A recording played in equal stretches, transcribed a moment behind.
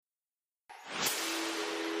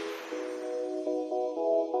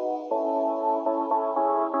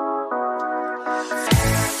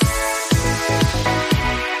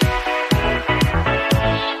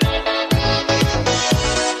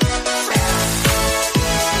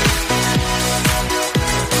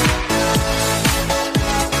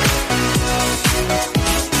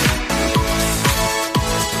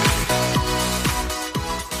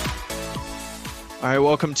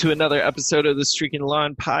welcome to another episode of the Streaking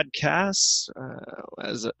Lawn podcast.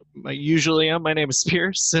 As I usually am, my name is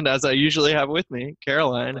Pierce, and as I usually have with me,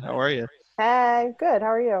 Caroline. How are you? Hey, good. How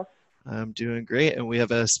are you? I'm doing great, and we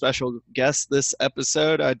have a special guest this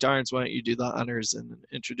episode. Darns, why don't you do the honors and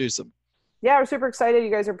introduce him? Yeah, we're super excited.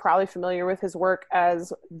 You guys are probably familiar with his work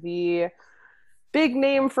as the big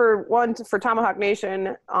name for Tomahawk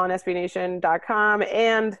Nation on SBNation.com,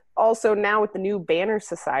 and also now with the new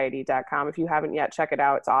BannerSociety.com. If you haven't yet, check it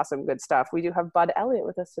out. It's awesome, good stuff. We do have Bud Elliott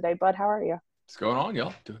with us today. Bud, how are you? What's going on,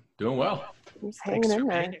 y'all? Doing well. Just hanging in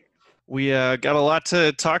there. We got a lot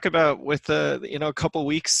to talk about with a couple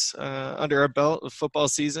weeks under our belt of football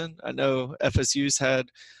season. I know FSU's had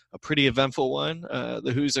a pretty eventful one.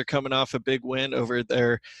 The Hoos are coming off a big win over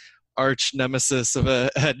their arch nemesis of a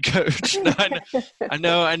head coach. I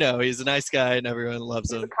know. He's a nice guy and everyone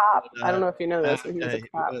loves him. He's a cop. I don't know if you know this, but he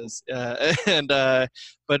was a cop.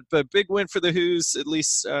 But big win for the Hoos, at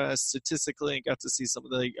least statistically, and got to see some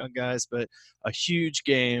of the young guys. But a huge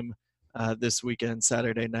game this weekend,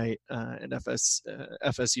 Saturday night, and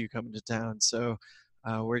FSU coming to town. So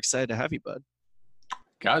we're excited to have you, Bud.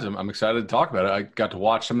 Guys, I'm excited to talk about it. I got to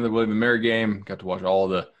watch some of the William & Mary game, got to watch all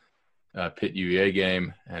of the Pitt UVA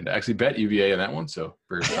game, and actually bet UVA in that one, so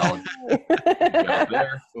very solid.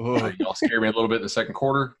 There. Y'all scared me a little bit in the second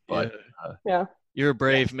quarter, but yeah. You're a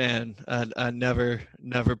brave man. I never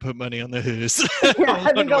put money on the Hoos. Yeah,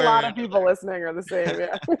 I think a lot of people listening are the same.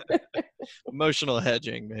 Yeah. Emotional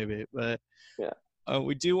hedging, maybe, but yeah.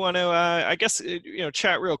 We do want to, I guess,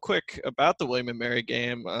 chat real quick about the William & Mary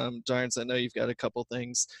game. Darns, I know you've got a couple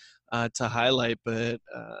things to highlight, but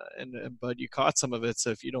Bud, you caught some of it, so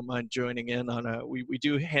if you don't mind joining in on we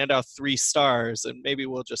do hand out 3 stars, and maybe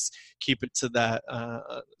we'll just keep it to that,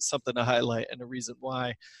 something to highlight and a reason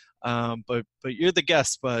why. But you're the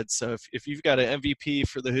guest, Bud, so if you've got an MVP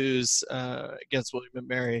for the Hoos against William &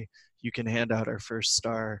 Mary, you can hand out our first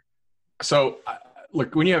star. So,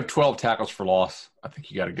 look, when you have 12 tackles for loss, I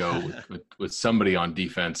think you got to go with somebody on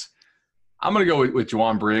defense. I'm going to go with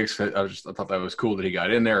Juwan Briggs. I thought that was cool that he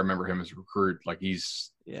got in there. I remember him as a recruit. Like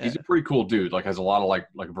he's a pretty cool dude. Like has a lot of like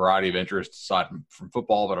a variety of interests aside from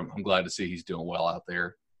football. But I'm glad to see he's doing well out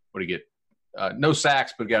there. What did he get? No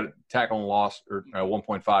sacks, but got a tackle and loss, or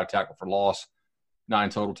 1.5 tackle for loss, 9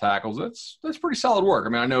 total tackles. That's pretty solid work. I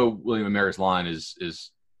mean, I know William & Mary's line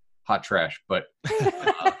is hot trash, but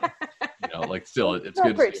still it's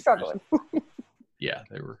good. Great struggling. Yeah,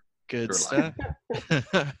 they were good stuff.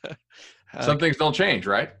 Some things don't change,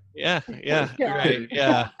 right? Yeah. Right.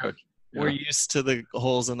 Yeah. We're used to the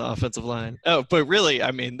holes in the offensive line. Oh, but really,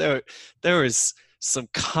 I mean, there was some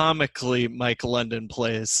comically Mike London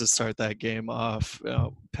plays to start that game off.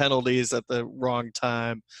 Penalties at the wrong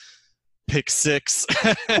time, pick 6.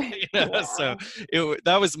 So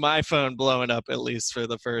that was my phone blowing up, at least for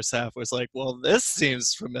the first half. Was like, well, this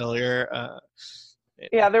seems familiar.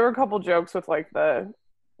 Yeah, there were a couple jokes with like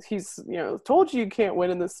he's told you can't win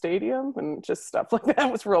in the stadium, and just stuff like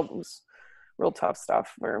that was real tough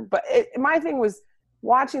stuff. But my thing was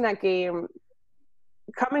watching that game,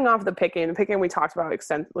 coming off the Pitt game we talked about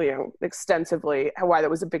extensively why that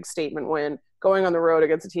was a big statement win, going on the road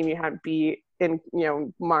against a team you hadn't beat in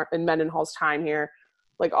Mendenhall's time here,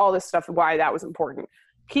 like all this stuff, why that was important.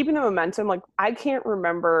 Keeping the momentum, like I can't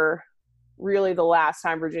remember really the last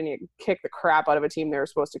time Virginia kicked the crap out of a team they were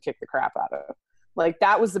supposed to kick the crap out of. Like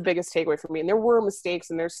that was the biggest takeaway for me. And there were mistakes,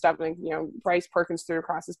 and there's stuff like, Bryce Perkins threw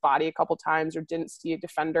across his body a couple times or didn't see a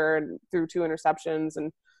defender and threw 2 interceptions.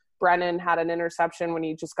 And Brennan had an interception when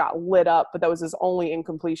he just got lit up, but that was his only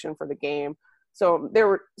incompletion for the game. So there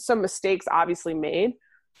were some mistakes obviously made,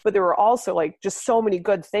 but there were also like just so many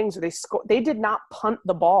good things where they did not punt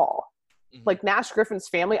the ball. Like Nash Griffin's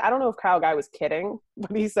family, I don't know if Kyle Guy was kidding,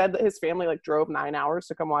 but he said that his family like drove 9 hours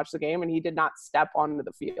to come watch the game, and he did not step onto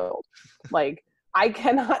the field. Like I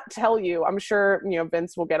cannot tell you, I'm sure,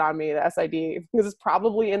 Vince will get on me, the SID, because it's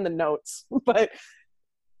probably in the notes, but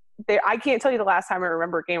I can't tell you the last time I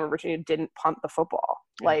remember a game where Virginia didn't punt the football.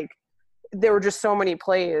 Like there were just so many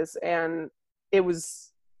plays, and it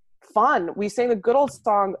was fun. We sang the good old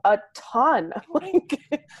song a ton,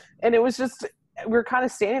 and it was just, we were kind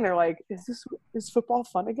of standing there like, is football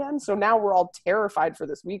fun again? So now we're all terrified for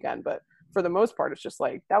this weekend, but for the most part, it's just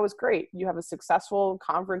like, that was great. You have a successful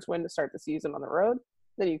conference win to start the season on the road.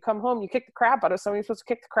 Then you come home, you kick the crap out of somebody you're supposed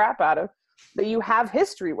to kick the crap out of, that you have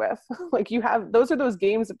history with. Like those are those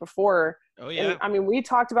games that before. Oh yeah. And, I mean, we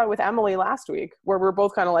talked about it with Emily last week, where we're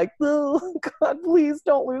both kind of like, oh God, please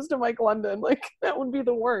don't lose to Mike London. Like that would be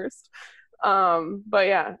the worst. But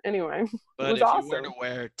yeah, anyway, but it was if awesome. you weren't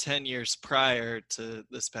aware, 10 years prior to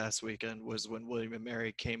this past weekend was when William &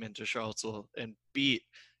 Mary came into Charlottesville and beat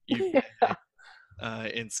UVA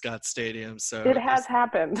in Scott Stadium. So it has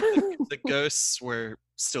happened. The ghosts were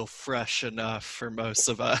still fresh enough for most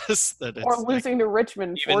of us that it's or losing to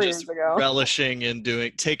Richmond 4 years ago. Relishing and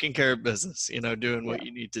taking care of business, doing what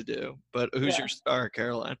you need to do. But who's your star,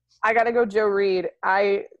 Caroline? I got to go Joe Reed.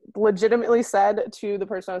 I legitimately said to the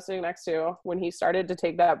person I was sitting next to when he started to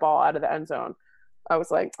take that ball out of the end zone, I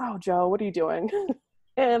was like, oh, Joe, what are you doing?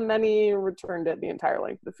 And then he returned it the entire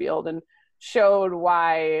length of the field and showed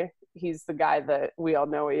why he's the guy that we all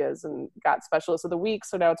know he is and got Specialist of the Week.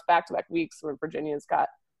 So now it's back-to-back weeks where Virginia's got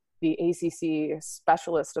the ACC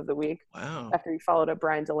Specialist of the Week. Wow. After he followed up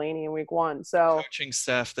Brian Delaney in week 1. So coaching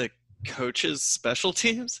staff that coaches special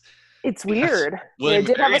teams? It's weird. William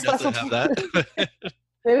 & Mary doesn't have that.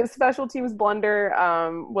 It was special teams blunder.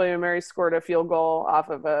 William & Mary scored a field goal off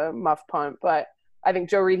of a muff punt. But I think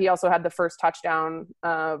Joe Reed, he also had the first touchdown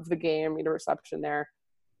of the game, a reception there.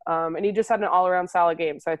 And he just had an all-around solid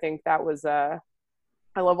game. So I think that was I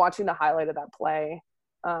love watching the highlight of that play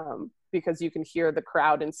because you can hear the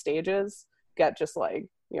crowd in stages get just like,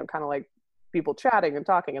 kind of like people chatting and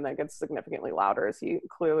talking, and that gets significantly louder as he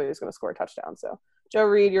clearly is going to score a touchdown. So Joe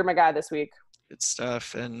Reed, you're my guy this week. Good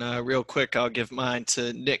stuff. And real quick, I'll give mine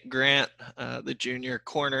to Nick Grant, the junior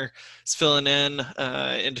corner. He's filling in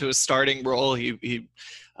into a starting role. He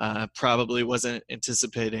probably wasn't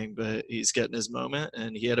anticipating, but he's getting his moment,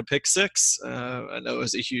 and he had a pick six. I know it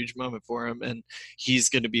was a huge moment for him, and he's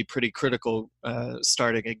going to be pretty critical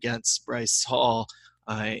starting against Bryce Hall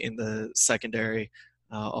in the secondary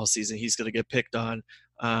all season. He's going to get picked on.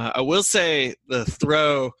 I will say the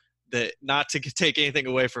throw, that not to take anything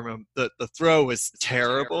away from him, the throw was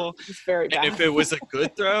terrible. It's very bad. And if it was a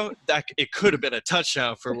good throw, it could have been a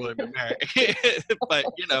touchdown for William & Mary. But,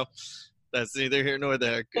 that's neither here nor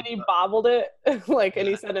there. And he bobbled it, and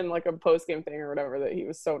he said in a post-game thing or whatever that he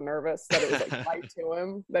was so nervous that it was right to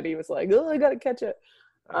him that he was like, oh, I got to catch it.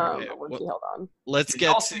 But once he held on. Let's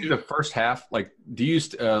get to the first half. Do you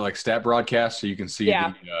use stat broadcast so you can see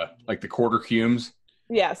the quarter cumes?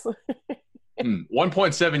 Yes.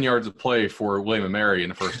 1.7 yards of play for William & Mary in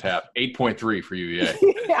the first half. 8.3 for UVA.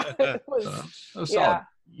 Yeah, it was solid.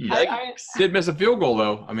 I did miss a field goal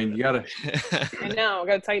though. I mean, you gotta. I know,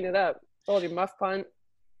 gotta tighten it up. Told you, muff punt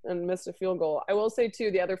and missed a field goal. I will say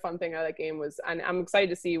too, the other fun thing out of that game was, and I'm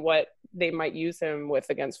excited to see what they might use him with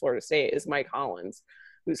against Florida State, is Mike Hollins,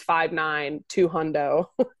 who's 5'9", 200,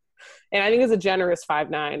 and I think is a generous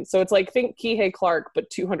 5'9". So it's think Kihei Clark, but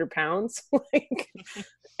 200 pounds.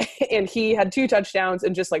 And he had 2 touchdowns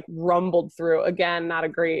and just rumbled through. Again, not a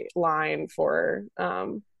great line for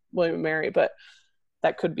William & Mary, but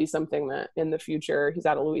that could be something that in the future, he's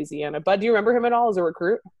out of Louisiana. Bud, do you remember him at all as a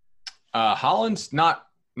recruit? Hollins, not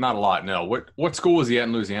a lot. No. What school was he at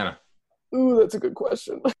in Louisiana? Ooh, that's a good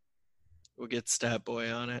question. We'll get Stat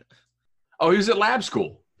Boy on it. Oh, he was at Lab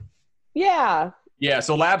School. Yeah. Yeah.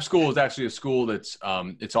 So Lab School is actually a school that's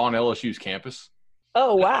it's on LSU's campus.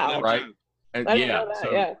 Oh wow! Right. And I didn't know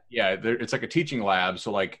that, it's like a teaching lab.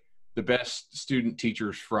 So the best student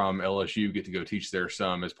teachers from LSU get to go teach there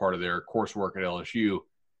some as part of their coursework at LSU,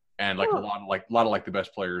 and a lot of the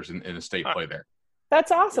best players in the state play there.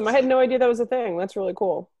 That's awesome. I had no idea that was a thing. That's really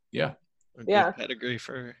cool. Yeah. Good pedigree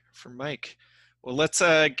for Mike. Well, let's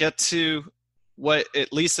get to what,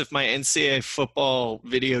 at least if my NCAA football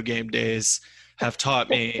video game days have taught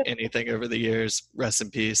me anything over the years, rest in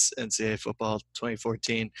peace, NCAA football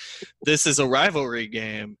 2014. This is a rivalry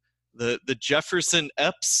game. The Jefferson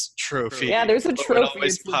Epps Trophy. Yeah, there's a trophy. Would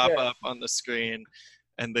always pop up on the screen,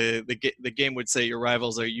 and the game would say your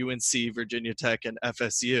rivals are UNC, Virginia Tech, and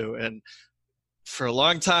FSU. And for a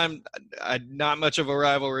long time, not much of a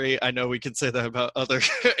rivalry. I know we can say that about other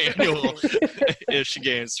annual-ish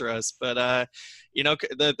games for us, but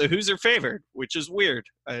the Hoos are favored, which is weird.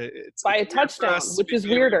 It's by a touchdown, which is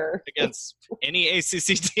weirder against any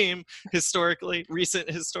ACC team recent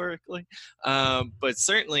historically, but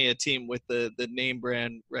certainly a team with the name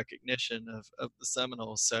brand recognition of the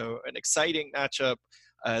Seminoles. So an exciting matchup,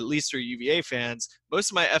 at least for UVA fans. Most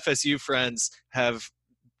of my FSU friends have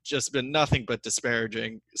just been nothing but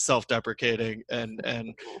disparaging, self-deprecating, and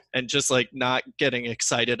just not getting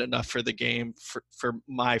excited enough for the game for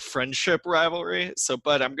my friendship rivalry. So,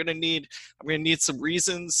 but I'm gonna need some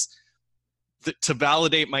reasons to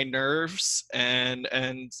validate my nerves, and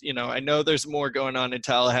I know there's more going on in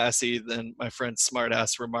Tallahassee than my friend's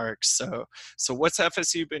smartass remarks. So what's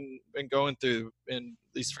FSU been going through in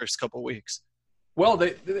these first couple weeks? Well,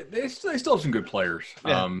 they still have some good players.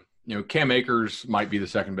 Yeah. Cam Akers might be the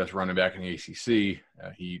second best running back in the ACC.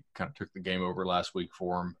 He kind of took the game over last week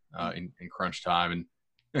for him in crunch time.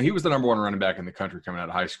 And he was the number one running back in the country coming out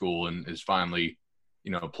of high school and is finally,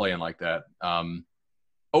 playing like that.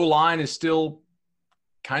 O-line is still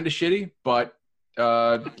kind of shitty, but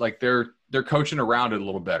they're coaching around it a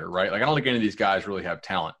little better, right? Like I don't think any of these guys really have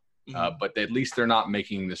talent, but at least they're not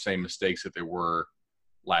making the same mistakes that they were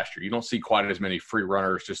last year. You don't see quite as many free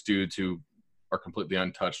runners, just dudes who are completely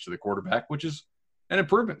untouched to the quarterback, which is an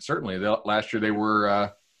improvement. Certainly last year they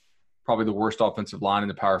were probably the worst offensive line in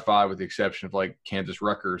the Power 5 with the exception of like Kansas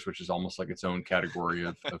Rutgers, which is almost like its own category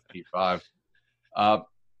of P5.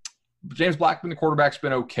 James Blackman, the quarterback's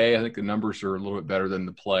been okay. I think the numbers are a little bit better than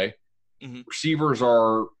the play. Mm-hmm. Receivers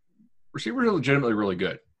are legitimately really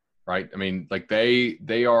good, right? I mean, like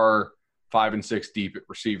they are 5 and 6 deep at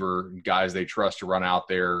receiver, guys they trust to run out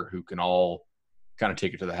there who can all kind of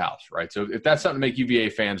take it to the house, right? So if that's something to make UVA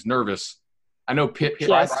fans nervous, I know Pitt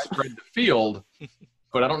tries to spread the field,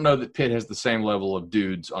 but I don't know that Pitt has the same level of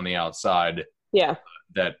dudes on the outside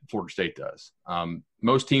that Florida State does.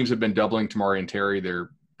 Most teams have been doubling Tamari Terry,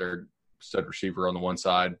 their stud receiver on the one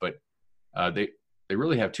side, but they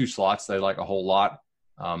really have 2 slots they like a whole lot.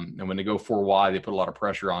 And when they go 4 wide, they put a lot of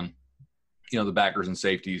pressure on, the backers and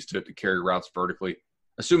safeties to carry routes vertically,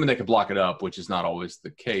 assuming they can block it up, which is not always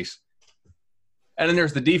the case. And then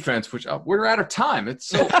there's the defense, which we're out of time. It's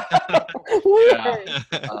so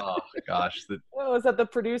oh gosh. Was that the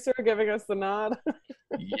producer giving us the nod?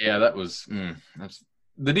 Yeah, that was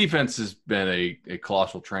the defense has been a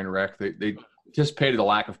colossal train wreck. They anticipated a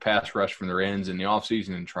lack of pass rush from their ends in the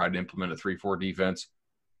offseason and tried to implement a 3-4 defense.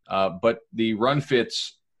 But the run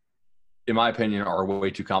fits, in my opinion, are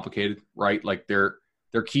way too complicated, right? Like their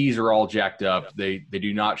keys are all jacked up. They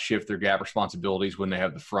do not shift their gap responsibilities when they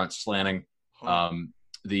have the front slanting. And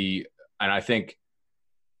I think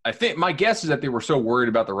my guess is that they were so worried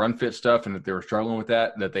about the run fit stuff and that they were struggling with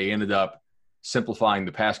that they ended up simplifying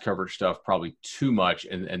the pass coverage stuff probably too much,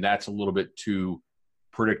 and that's a little bit too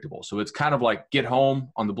predictable. So it's kind of like get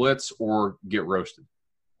home on the blitz or get roasted.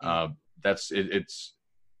 That's it. It's,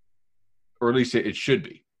 or at least it should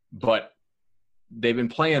be. But they've been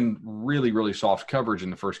playing really, really soft coverage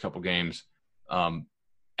in the first couple games, and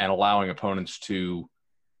allowing opponents to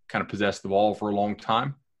kind of possess the ball for a long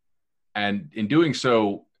time. And in doing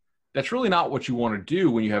so, that's really not what you want to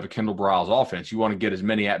do when you have a Kendall Briles offense. You want to get as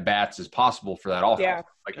many at-bats as possible for that offense. Yeah.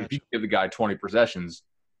 Like if you give the guy 20 possessions,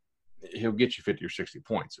 he'll get you 50 or 60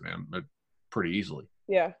 points, pretty easily.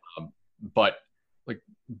 Yeah. But like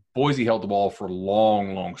Boise held the ball for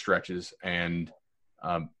long, long stretches, and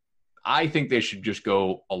I think they should just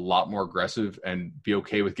go a lot more aggressive and be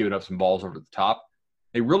okay with giving up some balls over the top.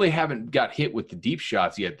 They really haven't got hit with the deep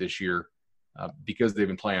shots yet this year because they've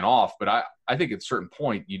been playing off. But I think at a certain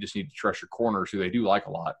point, you just need to trust your corners, who they do like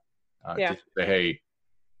a lot. To say, hey,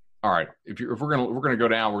 all right, if we're gonna go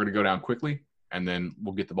down, we're gonna go down quickly, and then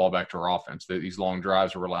we'll get the ball back to our offense. These long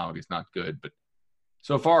drives we're allowing is not good. But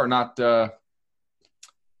so far,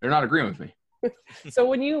 they're not agreeing with me. So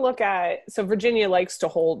when you look at – so Virginia likes to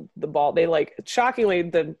hold the ball. They shockingly,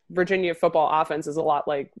 the Virginia football offense is a lot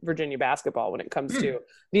like Virginia basketball when it comes to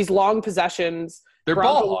these long possessions. They're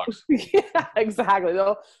ball hogs. Yeah, exactly.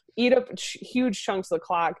 They'll eat up huge chunks of the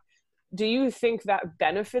clock. Do you think that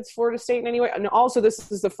benefits Florida State in any way? And also,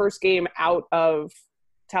 this is the first game out of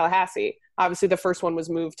Tallahassee. Obviously, the first one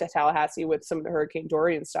was moved to Tallahassee with some of the Hurricane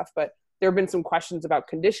Dorian stuff, but there have been some questions about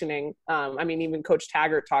conditioning. Even Coach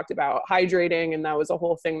Taggart talked about hydrating, and that was a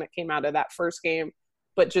whole thing that came out of that first game.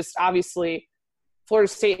 But just obviously, Florida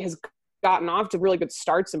State has gotten off to really good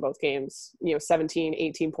starts in both games, 17,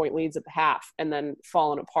 18-point leads at the half, and then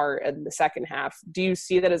fallen apart in the second half. Do you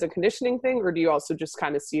see that as a conditioning thing, or do you also just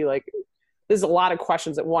kind of see, there's a lot of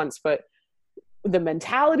questions at once, but the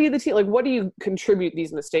mentality of the team, what do you contribute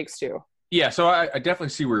these mistakes to? Yeah, so I definitely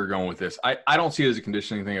see where you're going with this. I don't see it as a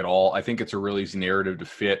conditioning thing at all. I think it's a really easy narrative to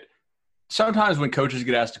fit. Sometimes when coaches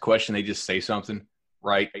get asked a question, they just say something,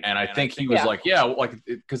 right? And I think he was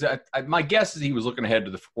because my guess is he was looking ahead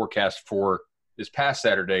to the forecast for this past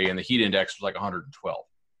Saturday, and the heat index was 112.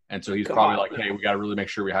 And so he's probably hey, we got to really make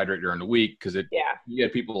sure we hydrate during the week, because you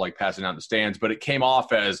had people passing out in the stands, but it came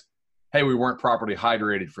off as, hey, we weren't properly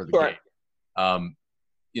hydrated for the game.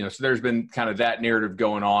 So there's been kind of that narrative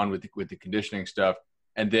going on with the conditioning stuff.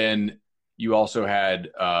 And then you also had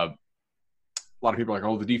a lot of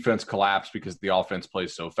people the defense collapsed because the offense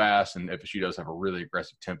plays so fast, and FSU does have a really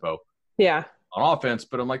aggressive tempo on offense.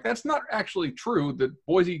 But I'm that's not actually true. That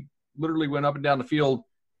Boise literally went up and down the field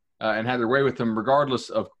and had their way with them regardless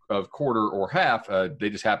of quarter or half. They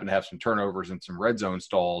just happened to have some turnovers and some red zone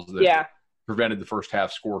stalls that prevented the first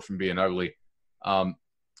half score from being ugly.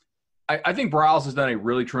 I think Briles has done a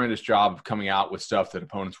really tremendous job of coming out with stuff that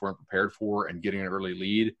opponents weren't prepared for and getting an early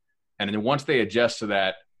lead. And then once they adjust to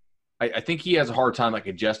that, I think he has a hard time like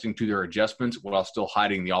adjusting to their adjustments while still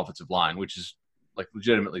hiding the offensive line, which is like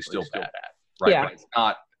legitimately still bad at, right? Yeah. But it's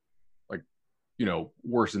not like,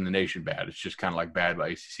 worse than the nation bad. It's just kind of like bad by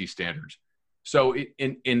ACC standards. So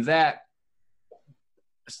in that,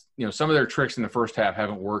 some of their tricks in the first half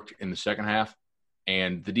haven't worked in the second half,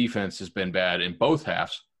 and the defense has been bad in both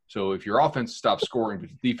halves. So if your offense stops scoring, but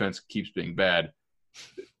the defense keeps being bad,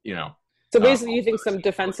 So basically, you think some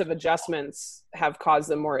defensive adjustments have caused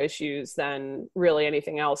them more issues than really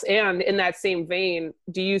anything else. And in that same vein,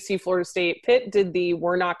 do you see Florida State? Pitt did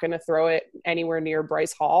we're not going to throw it anywhere near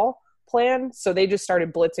Bryce Hall plan. So they just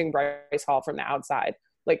started blitzing Bryce Hall from the outside.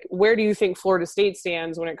 Like, where do you think Florida State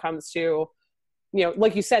stands when it comes to,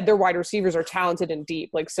 like you said, their wide receivers are talented and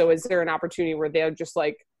deep. Like, so is there an opportunity where they'll just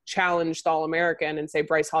like challenge the All-American and say,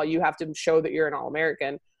 Bryce Hall, you have to show that you're an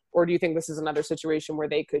All-American? Or do you think this is another situation where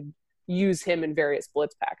they could use him in various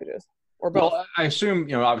blitz packages, or both? Well, I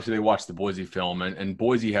assume, obviously they watched the Boise film, and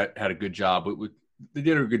Boise had a good job. They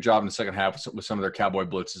did a good job in the second half with some of their cowboy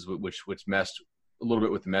blitzes, which messed a little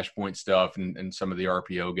bit with the mesh point stuff and some of the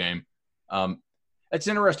RPO game. That's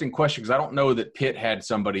an interesting question because I don't know that Pitt had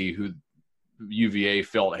somebody who UVA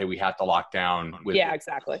felt, hey, we have to lock down with. Yeah,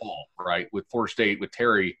 exactly. Hall, right. With Florida State, with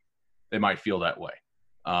Terry, they might feel that way.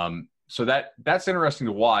 So that's interesting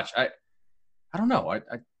to watch. I don't know.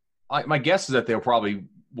 My guess is that they'll probably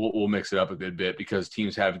will mix it up a good bit because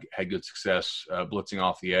teams have had good success blitzing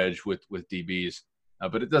off the edge with DBs.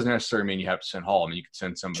 But it doesn't necessarily mean you have to send Hall. I mean, you could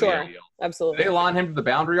send somebody else. Absolutely. Do they line him to the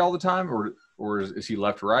boundary all the time, or is he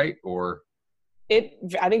left right, or?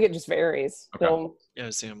 I think it just varies. Okay. I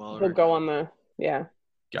see him all He'll over. go on the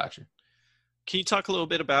Gotcha. Can you talk a little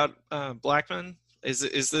bit about Blackman? Is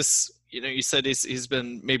this, you said he's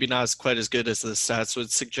been maybe not as quite as good as the stats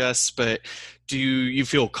would suggest, but do you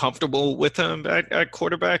feel comfortable with him at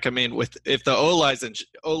quarterback? I mean, if the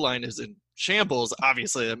O-line is in shambles,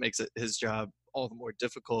 obviously that makes his job all the more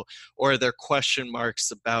difficult. Or are there question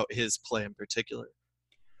marks about his play in particular?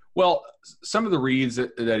 Well, some of the reads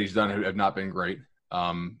that he's done have not been great.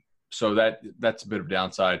 So that's a bit of a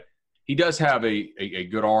downside. He does have a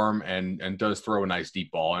good arm and does throw a nice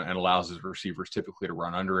deep ball and allows his receivers typically to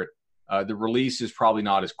run under it. The release is probably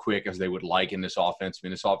not as quick as they would like in this offense. I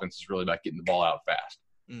mean, this offense is really about getting the ball out fast.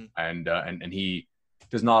 And he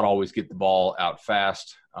does not always get the ball out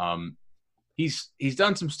fast. He's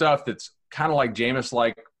done some stuff that's kind of like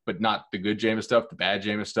Jameis-like, but not the good Jameis stuff, the bad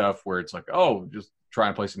Jameis stuff, where it's like, oh, just try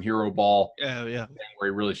and play some hero ball. Yeah. Where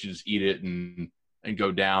he really should just eat it and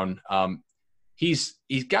go down. He's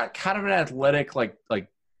got kind of an athletic, like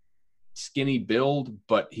skinny build,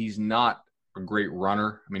 but he's not a great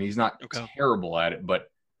runner. I mean, he's not terrible at it, but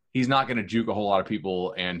he's not going to juke a whole lot of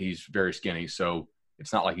people, and he's very skinny. So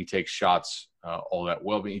it's not like he takes shots all that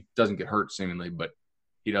well. I mean, he doesn't get hurt seemingly, but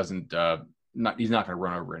he doesn't he's not going to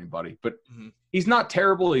run over anybody. But he's not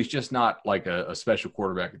terrible. He's just not like a special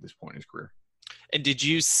quarterback at this point in his career. And did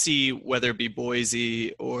you see, whether it be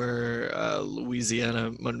Boise or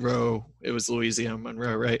Louisiana Monroe, it was Louisiana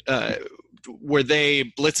Monroe, right? Were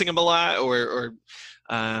they blitzing him a lot or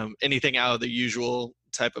anything out of the usual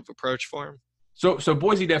type of approach for him? So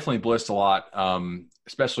Boise definitely blitzed a lot,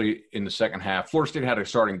 especially in the second half. Florida State had a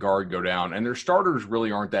starting guard go down, and their starters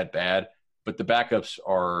really aren't that bad, but the backups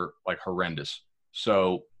are like horrendous.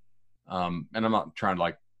 So, and I'm not trying to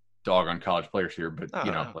like dog on college players here, but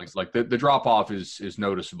like the drop off is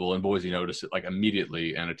noticeable, and Boise noticed it like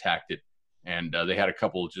immediately and attacked it. And they had a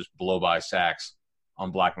couple just blow by sacks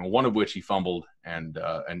on Blackman, one of which he fumbled and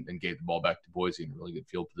gave the ball back to Boise in a really good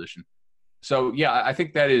field position. So yeah, I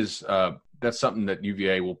think that's something that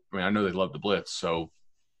UVA will. I mean, I know they love to blitz, so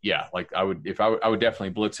yeah, like I would definitely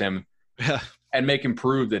blitz him and make him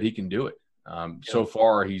prove that he can do it. So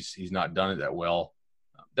far, he's not done it that well.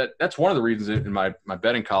 That's one of the reasons in my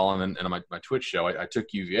betting column and on my Twitch show, I took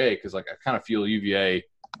UVA because like I kind of feel UVA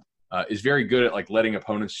is very good at like letting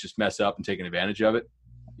opponents just mess up and taking advantage of it,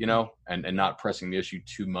 and not pressing the issue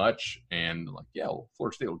too much. And like, yeah, well,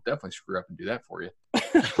 Florida State will definitely screw up and do that for you.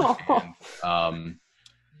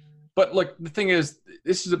 But like the thing is,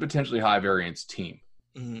 this is a potentially high variance team.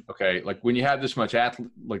 Mm-hmm. Okay, like when you have this much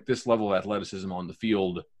like this level of athleticism on the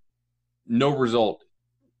field, no result,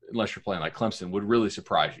 unless you're playing like Clemson, would really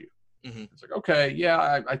surprise you. Mm-hmm. It's like, okay,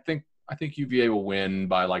 yeah, I think UVA will win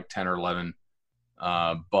by like 10 or 11.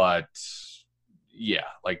 But yeah,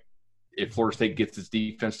 like if Florida State gets its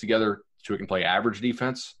defense together so it can play average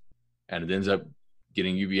defense and it ends up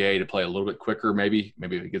getting UVA to play a little bit quicker, maybe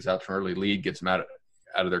if it gets out to an early lead, gets them out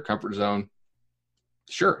of their comfort zone.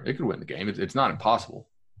 Sure, it could win the game. It's not impossible.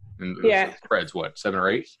 And the spread's what, 7 or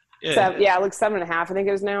 8? Yeah, like 7.5, I think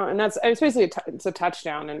it is now, and it's basically it's a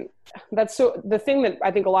touchdown, and that's so the thing that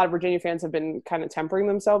I think a lot of Virginia fans have been kind of tempering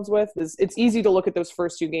themselves with is it's easy to look at those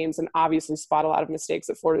first 2 games and obviously spot a lot of mistakes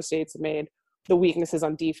that Florida State's made, the weaknesses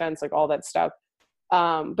on defense, like all that stuff.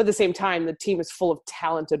 But at the same time, the team is full of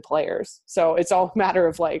talented players, so it's all a matter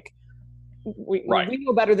of like we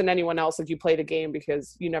know better than anyone else if you play the game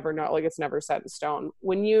because you never know, like it's never set in stone.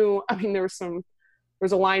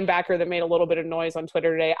 There's a linebacker that made a little bit of noise on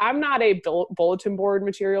Twitter today. I'm not a bulletin board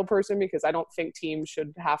material person because I don't think teams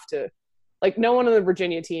should have to – like no one on the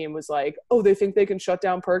Virginia team was like, oh, they think they can shut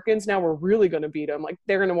down Perkins. Now we're really going to beat them. Like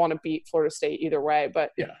they're going to want to beat Florida State either way. But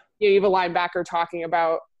you have a linebacker talking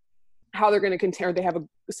about how they're going to contend. They have a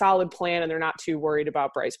solid plan and they're not too worried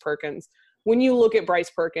about Bryce Perkins. When you look at Bryce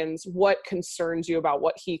Perkins, what concerns you about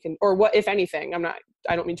what he can – or what, if anything,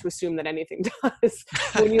 I don't mean to assume that anything does.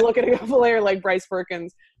 When you look at a player like Bryce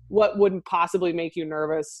Perkins, what wouldn't possibly make you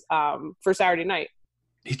nervous for Saturday night?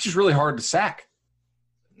 He's just really hard to sack.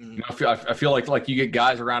 You know, I feel like you get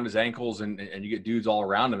guys around his ankles and you get dudes all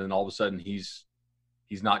around him, and all of a sudden he's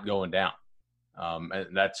not going down.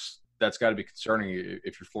 And that's got to be concerning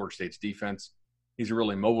if you're Florida State's defense. He's a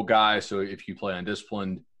really mobile guy, so if you play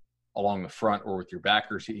undisciplined along the front or with your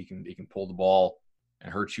backers, he can pull the ball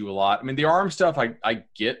and hurt you a lot. I mean, the arm stuff, I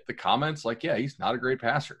get the comments like, yeah, he's not a great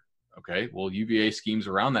passer. Okay, well, UVA schemes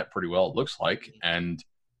around that pretty well, it looks like. And,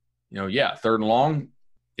 you know, 3rd and long,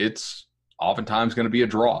 it's oftentimes going to be a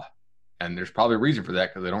draw. And there's probably a reason for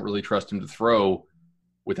that because they don't really trust him to throw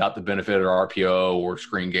without the benefit of RPO or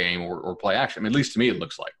screen game or play action. I mean, at least to me it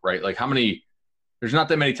looks like, right? Like there's not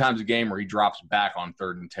that many times a game where he drops back on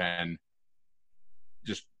 3rd and 10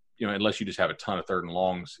 just – you know, unless you just have a ton of 3rd and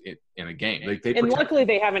longs in a game. And luckily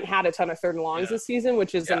they haven't had a ton of 3rd and longs this season,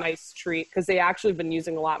 which is a nice treat because they actually have been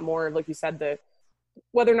using a lot more, like you said,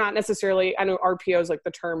 whether or not necessarily, I know RPO is like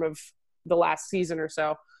the term of the last season or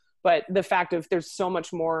so, but the fact of there's so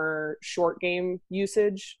much more short game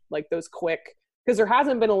usage, like those quick, because there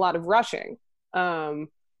hasn't been a lot of rushing.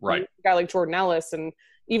 Right. A guy like Jordan Ellis, and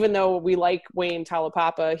even though we like Wayne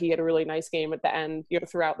Talapapa, he had a really nice game at the end,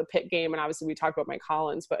 throughout the Pitt game. And obviously we talked about Mike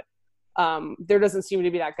Collins, but there doesn't seem to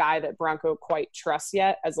be that guy that Bronco quite trusts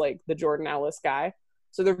yet as like the Jordan Ellis guy.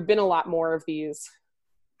 So there've been a lot more of these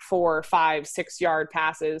 4, 5, 6 yard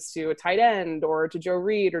passes to a tight end or to Joe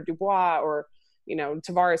Reed or Dubois or,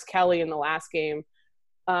 Tavares Kelly in the last game.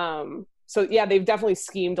 So yeah, they've definitely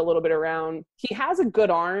schemed a little bit around. He has a good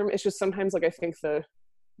arm. It's just sometimes like I think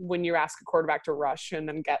when you ask a quarterback to rush and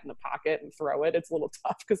then get in the pocket and throw it, it's a little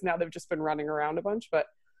tough because now they've just been running around a bunch. But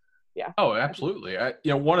yeah. Oh, absolutely.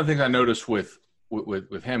 One of the things I noticed with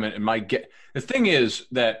him and the thing is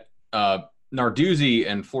that Narduzzi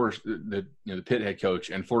and the Pitt head coach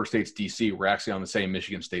and Florida State's DC were actually on the same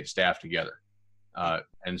Michigan State staff together.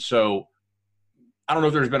 And so I don't know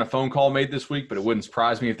if there's been a phone call made this week, but it wouldn't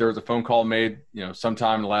surprise me if there was a phone call made,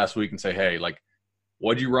 sometime in the last week and say, hey, like,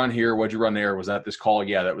 what'd you run here? What'd you run there? Was that this call?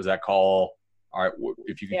 Yeah, that was that call. All right,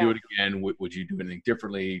 if you could do it again, would you do anything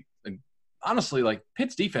differently? And honestly, like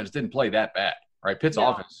Pitt's defense didn't play that bad, right? Pitt's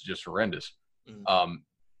offense is just horrendous,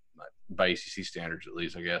 by ACC standards at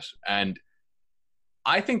least, I guess. And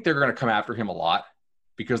I think they're going to come after him a lot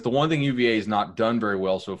because the one thing UVA has not done very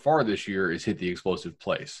well so far this year is hit the explosive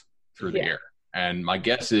plays through the air. And my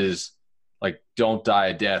guess is, like, don't die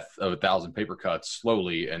a death of 1,000 paper cuts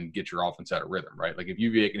slowly and get your offense out of rhythm, right? Like if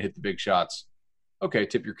UVA can hit the big shots, okay,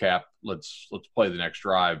 tip your cap. Let's play the next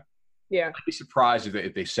drive. Yeah. I'd be surprised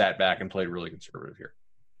if they sat back and played really conservative here.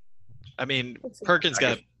 I mean, Perkins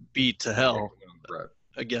got beat to hell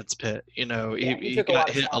against Pitt. He got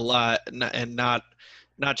hit a lot, and not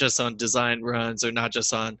just on design runs or not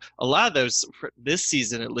just on – a lot of those this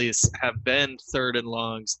season at least have been 3rd and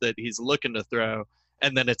longs that he's looking to throw.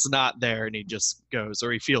 And then it's not there, and he just goes,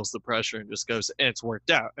 or he feels the pressure and just goes, and it's worked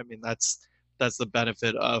out. I mean, that's the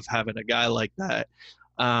benefit of having a guy like that.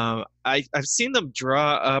 I've seen them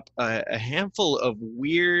draw up a handful of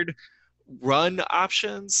weird run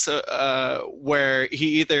options where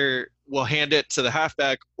he either will hand it to the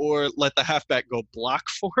halfback or let the halfback go block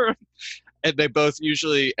for him, and they both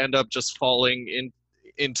usually end up just falling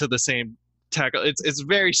into the same tackle. It's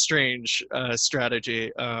very strange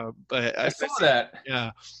strategy, but I saw that.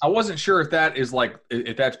 Yeah, I wasn't sure if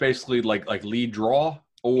that's basically like lead draw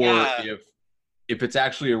or if it's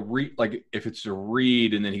actually if it's a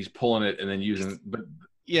read and then he's pulling it and then using. But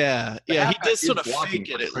he does sort of fake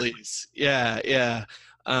it at least. Yeah.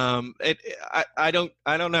 I don't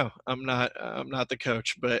know. I'm not the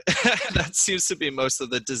coach, but that seems to be most of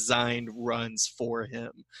the designed runs for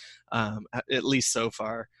him, at least so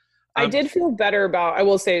far. I did feel better about, I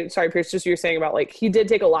will say, sorry, Pierce, just what you're saying about like, he did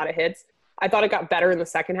take a lot of hits. I thought it got better in the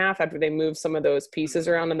second half after they moved some of those pieces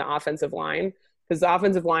around in the offensive line, because the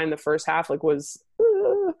offensive line in the first half like was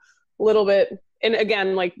a little bit, and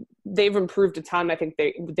again, like they've improved a ton. I think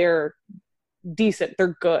they're decent.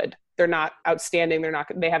 They're good. They're not outstanding.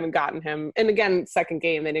 They haven't gotten him. And again, second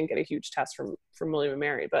game, they didn't get a huge test from William and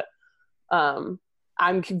Mary, but I'm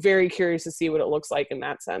very curious to see what it looks like in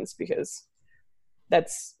that sense, because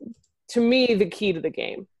that's, to me, the key to the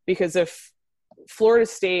game. Because if Florida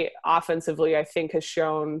State offensively, I think, has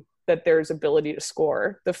shown that there's ability to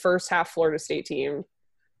score. The first half Florida State team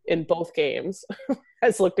in both games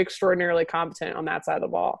has looked extraordinarily competent on that side of the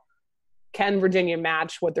ball. Can Virginia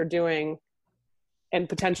match what they're doing and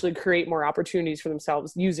potentially create more opportunities for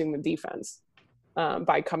themselves using the defense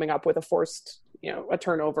by coming up with a forced, a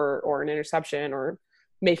turnover or an interception or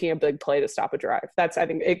making a big play to stop a drive? I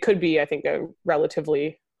think it could be, a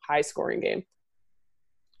relatively high scoring game.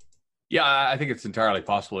 Yeah, I think it's entirely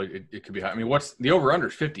possible. It could be high. I mean, what's the over/under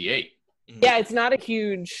is 58. Yeah, it's not a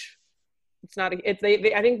huge. It's not. I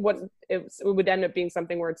think what it would end up being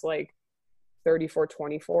something where it's like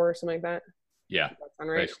 34-24 or something like that. Yeah, that's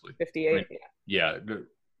right. Basically 58. I mean, yeah,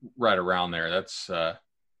 right around there. That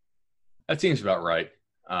seems about right.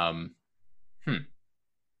 A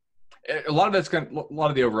lot of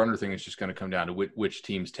the over/under thing is just going to come down to which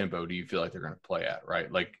team's tempo do you feel like they're going to play at,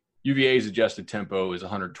 right? Like UVA's adjusted tempo is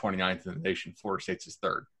 129th in the nation. Florida State's is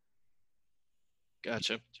third.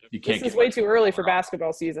 Gotcha. This is way too early for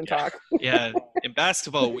basketball season talk. Yeah, in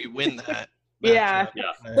basketball we win that. Yeah.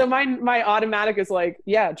 So my automatic is like,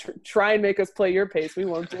 try and make us play your pace. We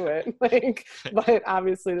won't do it. But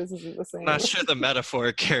obviously this isn't the same. I'm not sure the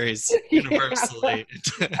metaphor carries universally.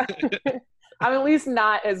 I'm at least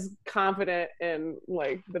not as confident in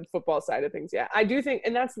like the football side of things. Yeah, I do think,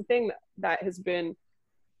 and that's the thing that has been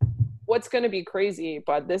what's going to be crazy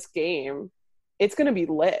about this game. It's going to be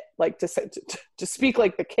lit. Like to speak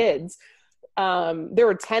like the kids. There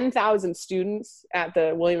were 10,000 students at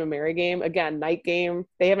the William and Mary game. Again, night game.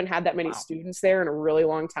 They haven't had that many students there in a really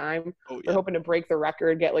long time. They're hoping to break the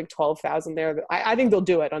record, get like 12,000 there. I think they'll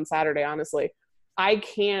do it on Saturday, honestly. I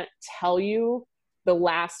can't tell you the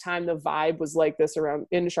last time the vibe was like this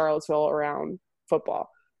in Charlottesville around football.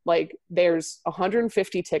 Like there's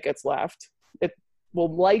 150 tickets left. It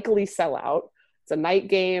will likely sell out. It's a night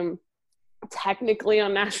game, technically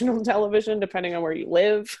on national television, depending on where you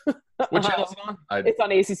live. What channel is it on? It's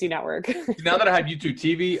on ACC Network. Now that I have YouTube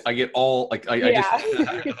TV, I get all I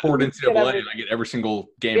just record NCAA and I get every single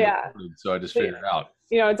game recorded, so I just figured it out.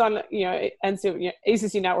 It's on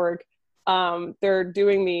ACC Network. They're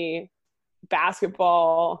doing the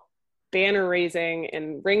basketball banner raising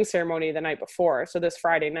and ring ceremony the night before, so this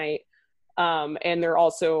Friday night, and they're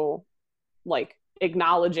also like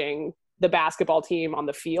acknowledging the basketball team on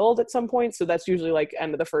the field at some point. So that's usually like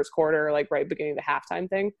end of the first quarter, like right beginning of the halftime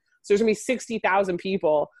thing. So there's gonna be 60,000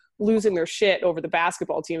 people losing their shit over the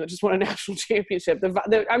basketball team that just won a national championship.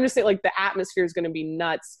 I'm just saying, like, the atmosphere is gonna be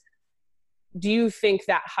nuts. Do you think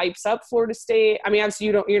that hypes up Florida State? I mean, obviously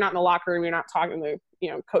you're not in the locker room, you're not talking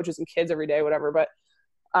to coaches and kids every day, whatever. But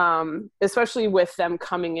especially with them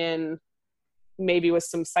coming in, maybe with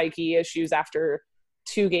some psyche issues after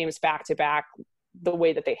 2 games back to back, the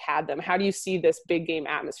way that they had them. How do you see this big game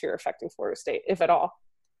atmosphere affecting Florida State, if at all?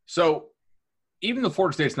 So even though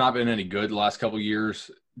Florida State's not been any good the last couple of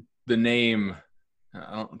years, the name,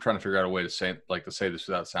 I'm trying to figure out a way to say this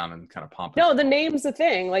without sounding kind of pompous. No, the name's the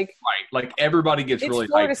thing. Like, right. Like everybody gets really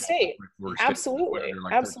Florida hyped State. Florida Absolutely.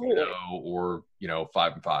 Like Absolutely. Or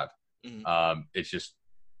 5-5. Mm-hmm. It's just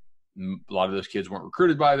a lot of those kids weren't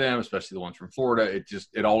recruited by them, especially the ones from Florida.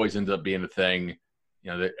 It always ends up being a thing.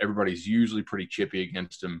 That everybody's usually pretty chippy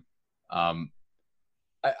against them.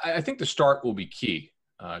 I think the start will be key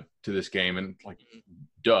to this game, and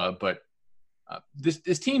but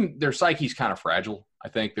this team, their psyche's kind of fragile. I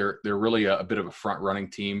think they're really a bit of a front running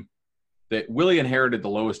team. That Willie inherited the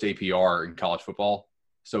lowest APR in college football,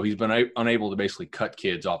 so he's been unable to basically cut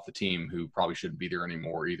kids off the team who probably shouldn't be there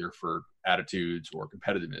anymore, either for attitudes or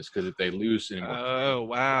competitiveness. Because if they lose anymore,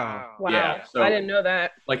 Yeah, so I didn't know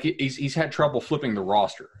that. Like he's had trouble flipping the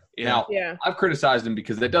roster. Yeah. Now, I've criticized him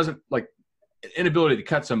because that doesn't inability to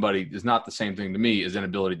cut somebody is not the same thing to me as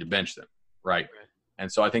inability to bench them, right?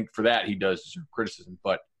 And so I think for that he does deserve criticism.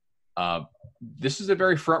 But this is a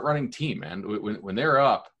very front running team, man. When they're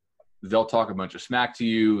up, they'll talk a bunch of smack to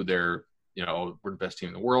you. They're we're the best team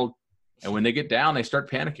in the world, and when they get down, they start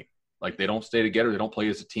panicking. Like they don't stay together. They don't play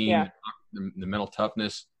as a team. Yeah. The mental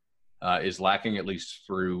toughness is lacking, at least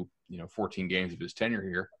through 14 games of his tenure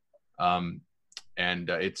here. And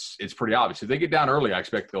it's pretty obvious. If they get down early, I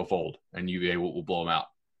expect they'll fold, and UVA will blow them out.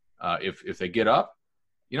 If they get up,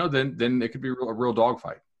 then it could be a real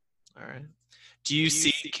dogfight. All right. Do you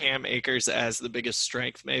see Cam Akers as the biggest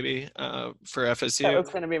strength maybe for FSU? That was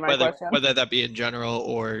going to be my question. Whether that be in general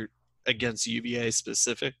or against UVA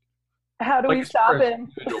specific? How do we stop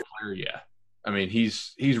him? Player, yeah. I mean,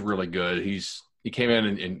 he's really good. He came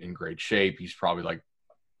in great shape. He's probably like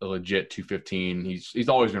a legit 215. He's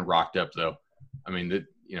always been rocked up though. I mean,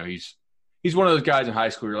 he's one of those guys in high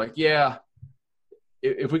school. You're like, yeah,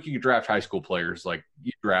 if we could draft high school players, like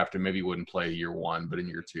you draft him, maybe he wouldn't play year one, but in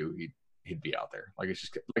year two, he'd be out there. Like it's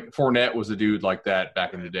just like Fournette was a dude like that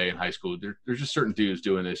back in the day in high school. There's just certain dudes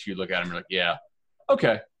doing this. You look at him, you're like, yeah,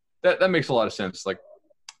 okay, that makes a lot of sense. Like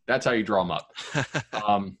that's how you draw him up.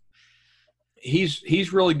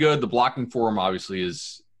 He's really good. The blocking for him obviously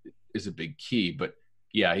is a big key, but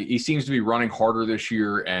yeah, he seems to be running harder this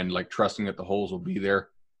year and like trusting that the holes will be there.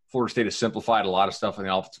 Florida State has simplified a lot of stuff on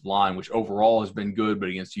the offensive line, which overall has been good, but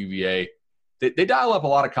against UVA, they dial up a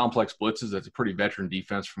lot of complex blitzes. That's a pretty veteran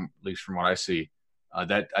defense, at least from what I see.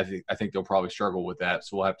 That I think they'll probably struggle with that.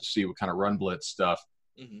 So we'll have to see what kind of run blitz stuff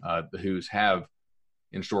the Hoos have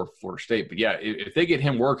in store for Florida State. But yeah, if they get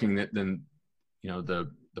him working, then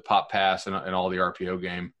the pop pass and all the RPO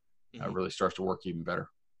game really starts to work even better.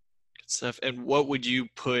 Good stuff. And what would you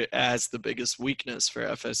put as the biggest weakness for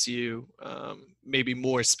FSU? Maybe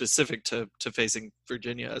more specific to facing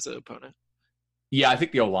Virginia as an opponent. Yeah, I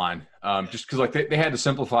think the O-line, just because like they had to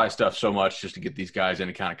simplify stuff so much just to get these guys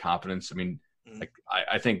any kind of confidence. I mean, like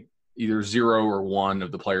I think either 0 or 1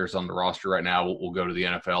 of the players on the roster right now will go to the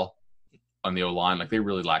NFL on the O-line. Like they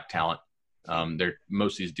really lack talent.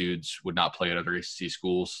 Most of these dudes would not play at other ACC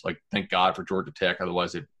schools. Like thank God for Georgia Tech,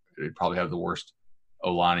 otherwise they'd probably have the worst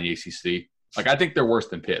O-line in the ACC. Like I think they're worse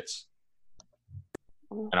than Pitt's.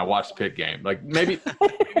 And I watched the Pitt game. Like maybe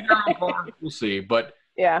they're on par. We'll see, but.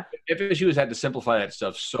 Yeah. FSU has had to simplify that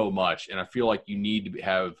stuff so much, and I feel like you need to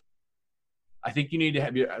have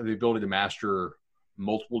the ability to master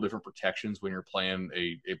multiple different protections when you're playing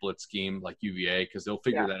a blitz scheme like UVA, because they'll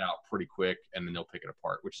figure that out pretty quick, and then they'll pick it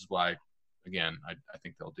apart, which is why, again, I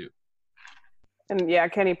think they'll do. And, yeah,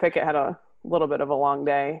 Kenny Pickett had a little bit of a long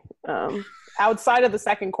day. Outside of the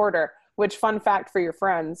second quarter, which, fun fact for your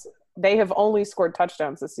friends, they have only scored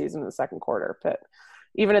touchdowns this season in the second quarter, Pitt.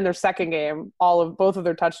 Even in their second game, both of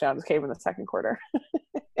their touchdowns came in the second quarter.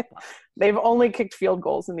 They've only kicked field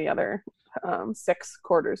goals in the other 6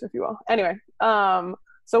 quarters, if you will. Anyway,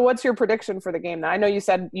 so what's your prediction for the game? Now, I know you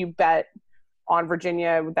said you bet on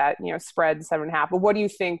Virginia with that, spread 7.5. But what do you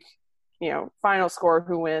think? Final score,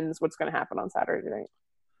 who wins? What's going to happen on Saturday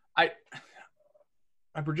night?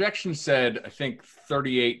 My projection said I think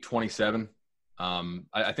 38-27.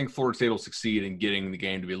 I think Florida State will succeed in getting the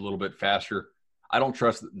game to be a little bit faster. I don't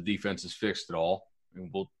trust that the defense is fixed at all. I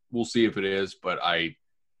mean, we'll see if it is, but I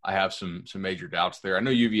have some major doubts there. I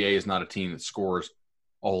know UVA is not a team that scores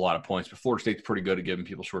a whole lot of points, but Florida State's pretty good at giving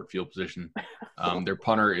people short field position. Their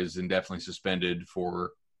punter is indefinitely suspended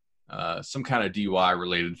for some kind of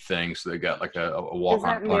DUI-related thing, so they got like a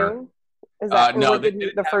walk-on punter. New? Is that no?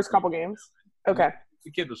 The first couple games. Okay.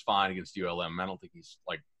 The kid was fine against ULM. I don't think he's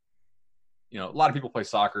like. A lot of people play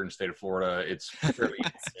soccer in the state of Florida. It's fairly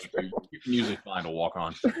easy. You can usually find a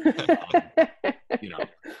walk-on.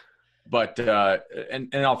 But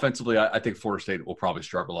and offensively, I think Florida State will probably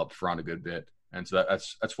struggle up front a good bit, and so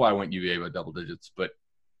that's why I went UVA by double digits. But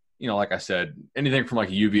like I said, anything from like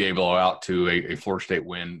a UVA blowout to a Florida State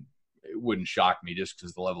win, it wouldn't shock me just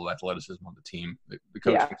because the level of athleticism on the team. The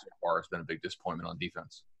coaching so far has been a big disappointment on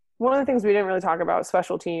defense. One of the things we didn't really talk about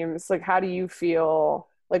special teams. Like, how do you feel?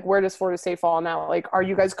 Like, where does Florida State fall now? Like, are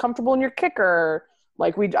you guys comfortable in your kicker?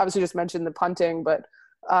 Like, we obviously just mentioned the punting, but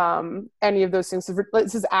any of those things.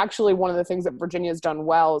 This is actually one of the things that Virginia has done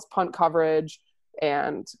well is punt coverage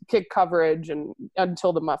and kick coverage and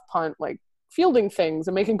until the muff punt, like fielding things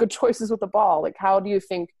and making good choices with the ball. Like, how do you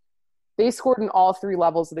think they scored in all 3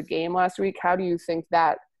 levels of the game last week? How do you think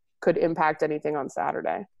that could impact anything on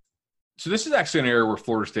Saturday? So this is actually an area where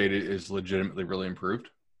Florida State is legitimately really improved.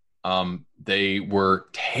 They were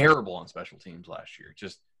terrible on special teams last year.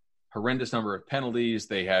 Just horrendous number of penalties.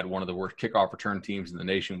 They had one of the worst kickoff return teams in the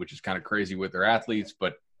nation, which is kind of crazy with their athletes,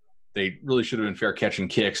 but they really should have been fair catching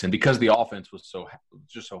kicks. And because the offense was so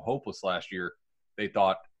hopeless last year, they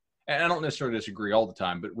thought, and I don't necessarily disagree all the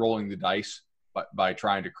time, but rolling the dice by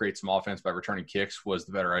trying to create some offense by returning kicks was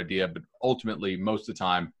the better idea. But ultimately, most of the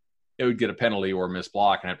time, it would get a penalty or a missed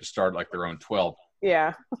block and have to start like their own 12.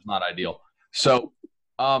 Yeah. It's not ideal. So,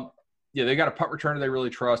 yeah, they got a punt returner they really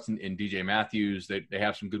trust in DJ Matthews. They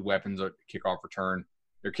have some good weapons at kickoff return.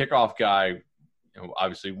 Their kickoff guy,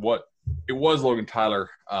 obviously it was Logan Tyler,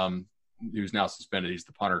 who's now suspended. He's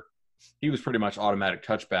the punter. He was pretty much automatic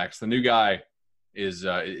touchbacks. The new guy is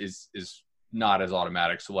not as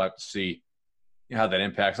automatic, so we'll have to see how that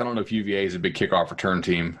impacts. I don't know if UVA is a big kickoff return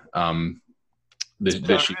team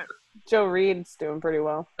this year. Joe Reed's doing pretty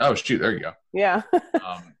well. Oh, shoot, there you go. Yeah.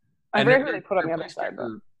 I forget who they put on the other side.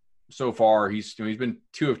 So far, he's been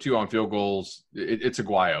 2 of 2 on field goals. It's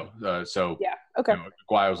Aguayo. Yeah, okay.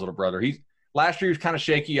 Aguayo's little brother. Last year he was kind of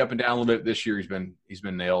shaky up and down a little bit. This year he's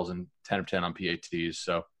been nails and 10 of 10 on PATs.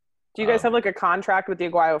 So, do you guys have like a contract with the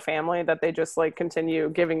Aguayo family that they just like continue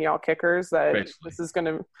giving y'all kickers that basically. This is going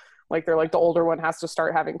to like they're like the older one has to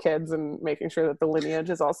start having kids and making sure that the lineage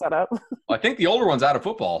is all set up? I think the older one's out of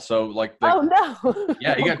football. So like oh no.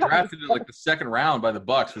 Yeah, he got drafted in like the second round by the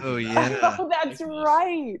Bucks. Oh yeah. Oh, that's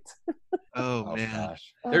right. Oh man.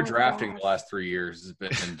 Gosh. Their drafting the last 3 years has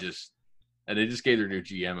been just and they just gave their new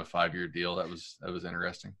GM a 5-year deal. That was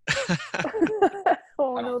interesting.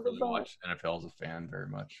 Oh, I don't really watch NFL as a fan very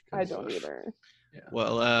much. I don't either. Yeah.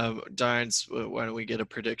 Well, Darns, why don't we get a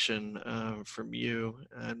prediction from you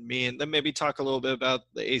and me, and then maybe talk a little bit about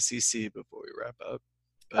the ACC before we wrap up.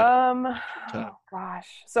 Oh gosh.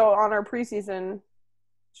 So on our preseason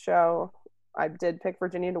show, I did pick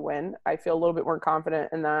Virginia to win. I feel a little bit more confident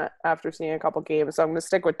in that after seeing a couple games, so I'm going to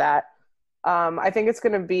stick with that. I think it's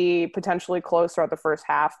going to be potentially close throughout the first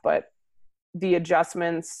half, but the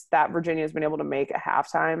adjustments that Virginia has been able to make at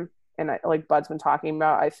halftime, and like Bud's been talking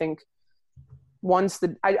about, I think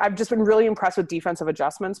I've just been really impressed with defensive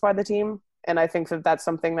adjustments by the team, and I think that that's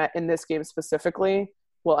something that in this game specifically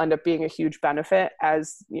will end up being a huge benefit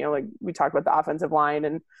as, like we talked about the offensive line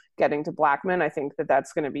and getting to Blackman. I think that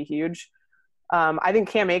that's going to be huge. I think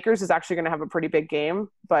Cam Akers is actually going to have a pretty big game,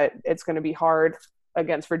 but it's going to be hard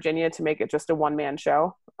against Virginia to make it just a one-man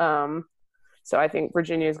show. So I think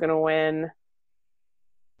Virginia is going to win.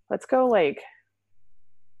 Let's go like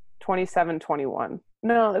 27-21.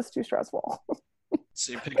 No, that's too stressful.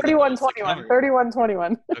 So 31-21.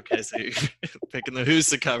 31-21. Okay, so you're picking the Hoos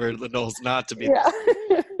to cover, the Noles not to be. Yeah.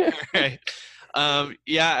 All right.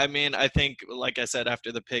 Yeah, I mean, I think, like I said,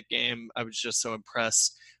 after the Pitt game, I was just so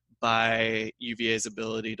impressed by UVA's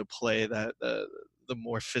ability to play that the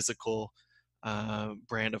more physical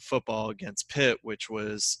brand of football against Pitt, which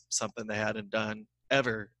was something they hadn't done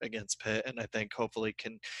ever against Pitt, and I think hopefully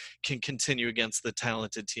can continue against the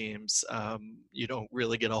talented teams. You don't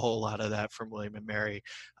really get a whole lot of that from William and Mary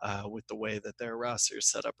with the way that their roster is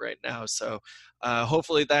set up right now. So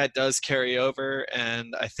hopefully that does carry over,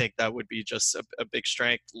 and I think that would be just a big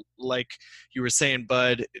strength. Like you were saying,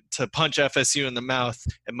 Bud, to punch FSU in the mouth,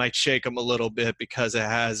 it might shake them a little bit because it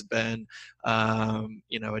has been a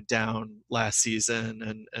down last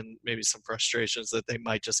season and maybe some frustrations that they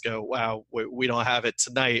might just go, wow, we don't have it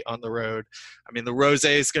tonight on the road. I mean, the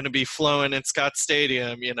rosé is going to be flowing in Scott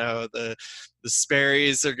Stadium. The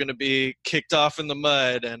Sperry's are going to be kicked off in the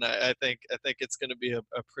mud, and I think it's going to be a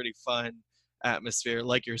pretty fun atmosphere,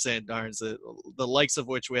 like you're saying, Darns, the likes of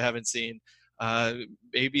which we haven't seen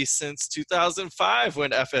maybe since 2005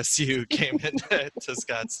 when FSU came into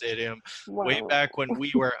Scott Stadium, way back when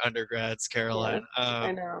we were undergrads, Caroline. Yeah,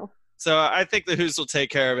 I know. So I think the Hoos will take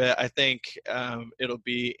care of it. I think it'll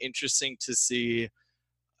be interesting to see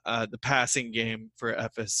the passing game for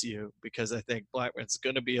FSU, because I think Blackman's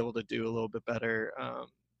going to be able to do a little bit better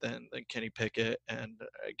than Kenny Pickett. And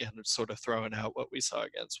again, sort of throwing out what we saw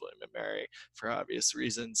against William and Mary for obvious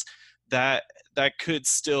reasons. That could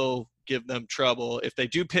still give them trouble if they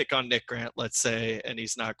do pick on Nick Grant, let's say, and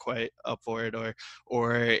he's not quite up for it,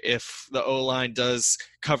 or if the O-line does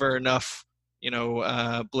cover enough,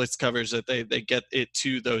 blitz covers that they get it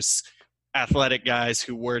to those athletic guys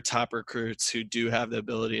who were top recruits who do have the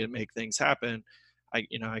ability to make things happen.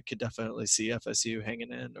 I could definitely see FSU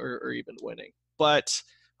hanging in or even winning, but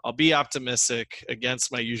I'll be optimistic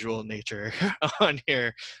against my usual nature on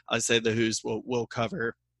here. I say the Hoos will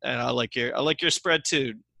cover, and I like your spread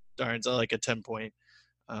too, Darns. I like a 10-point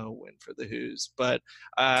win for the Hoos, but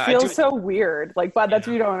feels so weird. Like, but that's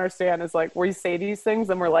what you don't understand is like we say these things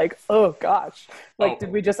and we're like, oh gosh, like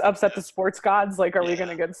did we just upset the sports gods? Like, are we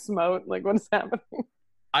gonna get smote? Like, what's happening?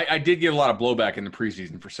 I did get a lot of blowback in the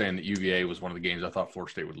preseason for saying that UVA was one of the games I thought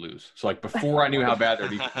Florida State would lose. So, like, before I knew how bad their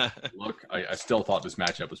defense would look, I still thought this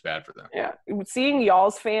matchup was bad for them. Yeah. Seeing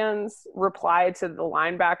y'all's fans reply to the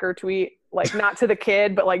linebacker tweet, like, not to the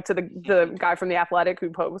kid, but, like, to the guy from The Athletic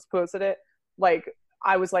who posted it, like,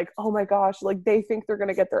 I was like, oh my gosh, like they think they're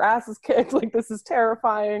gonna get their asses kicked. Like this is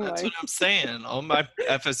terrifying. That's like, what I'm saying. All my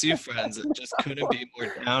FSU friends just couldn't be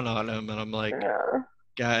more down on them, and I'm like,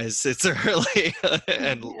 guys, it's early,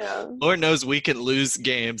 and Lord knows we can lose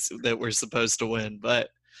games that we're supposed to win, but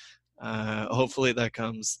hopefully that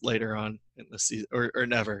comes later on in the season, or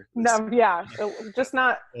never. No, just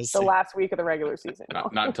not the last week of the regular season.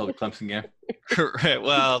 Not until the Clemson game. Right.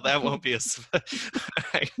 Well, that won't be That's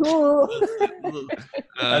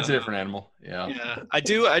a different animal. Yeah. Yeah. I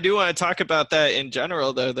do want to talk about that in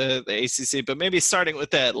general, though, the ACC, but maybe starting with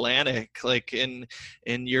the Atlantic, like in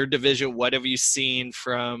your division, what have you seen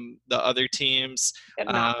from the other teams? And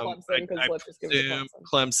not Clemson, because let's just give it to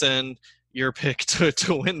Clemson. Your pick to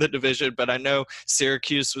win the division, but I know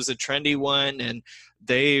Syracuse was a trendy one, and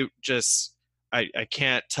they just I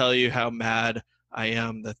can't tell you how mad I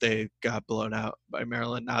am that they got blown out by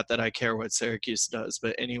Maryland. Not that I care what Syracuse does,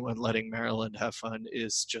 but anyone letting Maryland have fun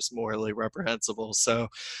is just morally reprehensible. So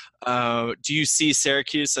do you see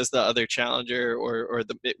Syracuse as the other challenger, or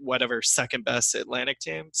the whatever second best Atlantic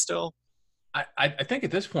team still? I think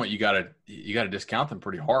at this point you gotta discount them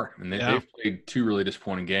pretty hard. I mean, they've played 2 really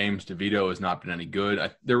disappointing games. DeVito has not been any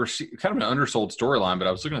good. There was kind of an undersold storyline, but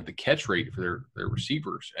I was looking at the catch rate for their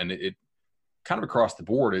receivers, and it kind of across the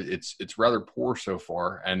board it's rather poor so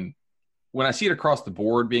far. And when I see it across the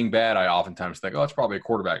board being bad, I oftentimes think, oh, it's probably a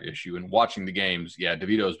quarterback issue. And watching the games,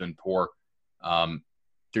 DeVito's been poor.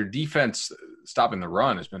 Their defense stopping the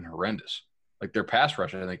run has been horrendous. Like their pass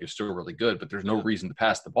rush, I think, is still really good, but there's no reason to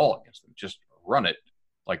pass the ball against them. Just run it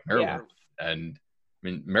like Maryland. Yeah. And I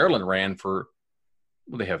mean, Maryland ran for,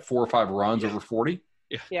 they have 4 or 5 runs over 40.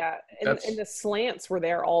 Yeah. And the slants were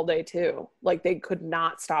there all day too. Like they could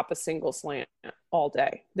not stop a single slant all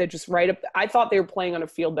day. They just right up. I thought they were playing on a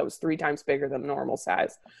field that was 3 times bigger than normal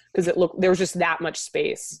size, because there was just that much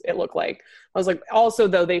space. It looked like. I was like, also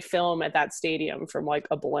though, they film at that stadium from like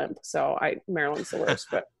a blimp. So Maryland's the worst,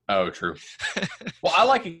 but. Oh, true. Well, I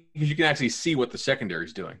like it because you can actually see what the secondary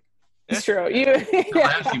is doing. It's true.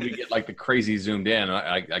 Last year we get like the crazy zoomed in.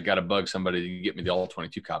 I got to bug somebody to get me the all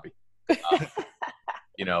 22 copy.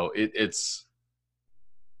 It's.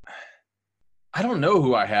 I don't know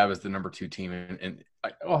who I have as the number 2 team,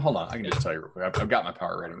 hold on, I can just tell you real quick. I've got my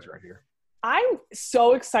power ratings right here. I'm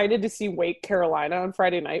so excited to see Wake Carolina on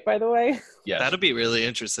Friday night, by the way. Yes. That'll be really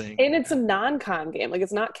interesting. And it's a non-con game. Like,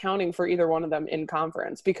 it's not counting for either one of them in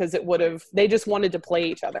conference, because they just wanted to play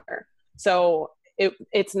each other. So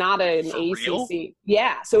it's not an for ACC. Real?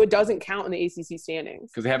 Yeah, so it doesn't count in the ACC standings.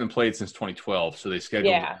 Because they haven't played since 2012, so they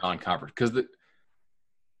scheduled non-conference. Because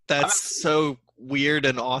that's so weird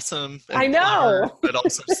and awesome. And I know. clever, but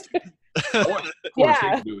also stupid. I want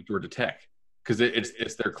to do with Georgia Tech. Because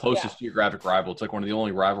it's their closest geographic rival. It's like one of the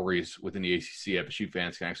only rivalries within the ACC FSU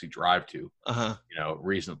fans can actually drive to,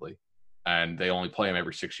 reasonably. And they only play them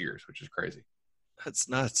every 6 years, which is crazy. That's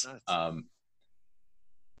nuts.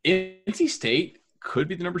 NC State could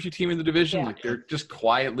be the number 2 team in the division. Like they're just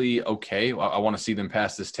quietly okay. I want to see them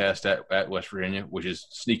pass this test at West Virginia, which is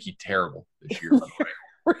sneaky terrible this year, by the way.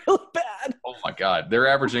 Really bad. Oh my God, they're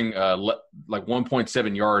averaging like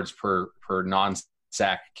 1.7 yards per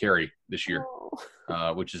non-sack carry this year,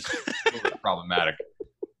 which is a little bit problematic.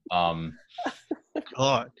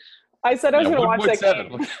 God. I said I was going to watch that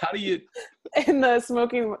game. Like, how do you? And the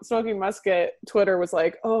Smoking Musket Twitter was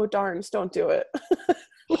like, "Oh darn, just don't do it."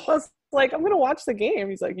 I was like, "I'm going to watch the game."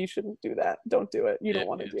 He's like, "You shouldn't do that. Don't do it. You don't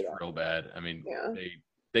want to do that." It's real bad. I mean,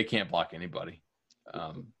 they can't block anybody.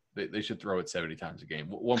 They should throw it 70 times a game.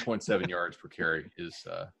 1.7 yards per carry is.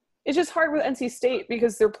 It's just hard with NC State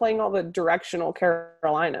because they're playing all the directional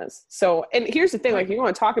Carolinas. So, and here's the thing: like, you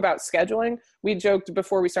want to talk about scheduling? We joked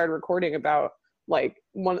before we started recording about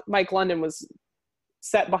Mike London was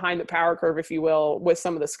set behind the power curve, if you will, with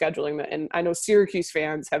some of the scheduling. And I know Syracuse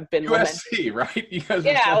fans have been USC, right? You guys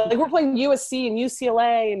like we're playing USC and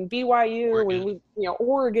UCLA and BYU and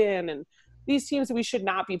Oregon and these teams that we should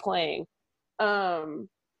not be playing.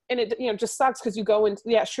 And it just sucks because you go into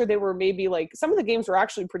sure, they were maybe like some of the games were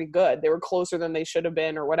actually pretty good. They were closer than they should have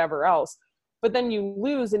been or whatever else. But then you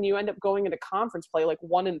lose and you end up going into conference play like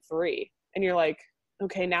 1-3, and you're like,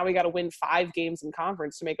 okay, now we got to win 5 games in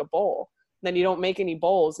conference to make a bowl. Then you don't make any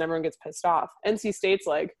bowls and everyone gets pissed off. NC State's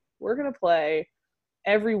like, we're going to play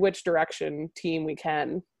every which direction team we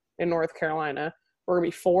can in North Carolina. We're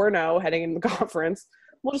going to be 4-0 heading into the conference.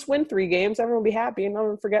 We'll just win 3 games. Everyone will be happy. And no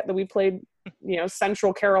one forget that we played,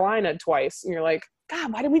 Central Carolina twice. And you're like,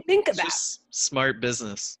 God, why did we think of that? Just smart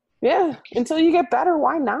business. Yeah. Until you get better,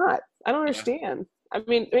 why not? I don't understand. I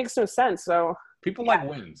mean, it makes no sense. So people like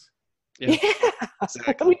wins. Yeah.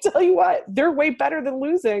 Exactly. Let me tell you what, they're way better than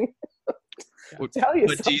losing. Tell you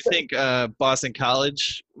But do you think Boston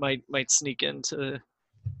College might sneak into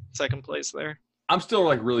second place there? I'm still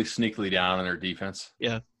like really sneakily down on their defense.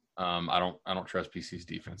 Yeah. I don't trust BC's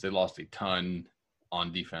defense. They lost a ton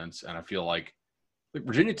on defense, and I feel like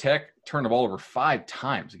Virginia Tech turned the ball over 5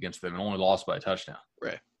 times against them and only lost by a touchdown.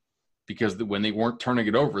 Right. Because when they weren't turning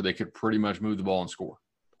it over, they could pretty much move the ball and score.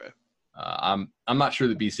 Right. I'm not sure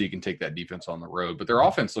that BC can take that defense on the road, but their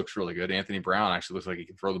offense looks really good. Anthony Brown actually looks like he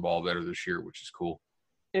can throw the ball better this year, which is cool.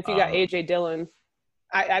 If you got A.J. Dillon,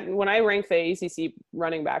 when I rank the ACC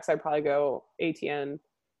running backs, I'd probably go ATN,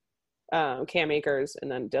 Cam Akers, and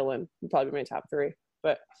then Dillon would probably be my top 3.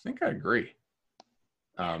 But I think I agree.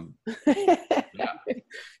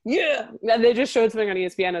 Yeah. They just showed something on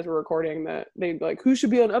ESPN as we're recording that they like, who should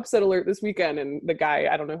be on upset alert this weekend? And the guy,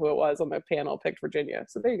 I don't know who it was on the panel, picked Virginia.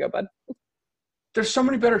 So there you go, bud. There's so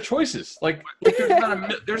many better choices. Like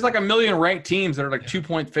there's like a million ranked teams that are like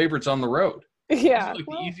 2-point favorites on the road. Yeah. This is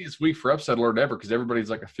like the easiest week for upset alert ever because everybody's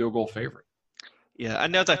like a field goal favorite. Yeah, I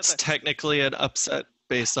know that's technically an upset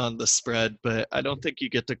based on the spread, but I don't think you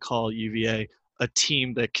get to call UVA a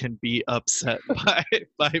team that can be upset by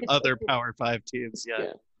other Power 5 teams.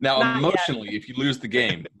 Yeah. Now, Not emotionally, yet. if you lose the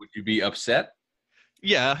game, would you be upset?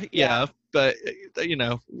 Yeah. But,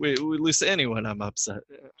 we lose to anyone, I'm upset.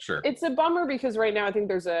 Sure. It's a bummer because right now I think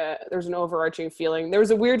there's an overarching feeling. There was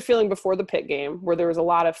a weird feeling before the Pitt game where there was a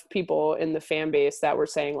lot of people in the fan base that were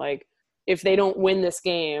saying, like, if they don't win this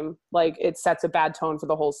game, like, it sets a bad tone for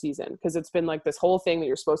the whole season. Because it's been like this whole thing that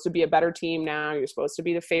you're supposed to be a better team now. You're supposed to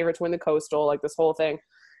be the favorite to win the Coastal, like this whole thing.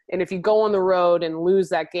 And if you go on the road and lose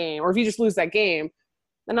that game, or if you just lose that game,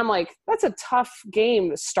 then I'm like, that's a tough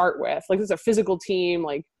game to start with. Like, this is a physical team.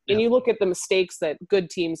 Like, and you look at the mistakes that good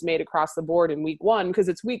teams made across the board in week 1, because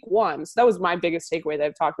it's week 1. So that was my biggest takeaway that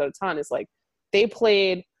I've talked about a ton is like, they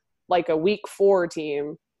played like a week 4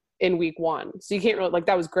 team in week 1. So you can't really, like,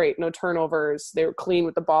 that was great. No turnovers. They were clean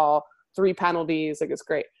with the ball, 3 penalties. Like, it's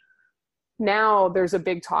great. Now there's a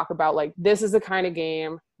big talk about, like, this is the kind of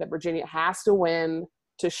game that Virginia has to win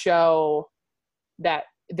to show that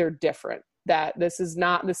they're different, that this is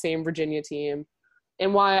not the same Virginia team.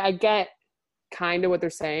 And while I get kind of what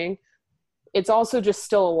they're saying, it's also just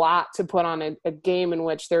still a lot to put on a game in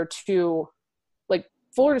which they're two, like,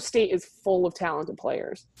 Florida State is full of talented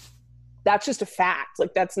players. That's just a fact.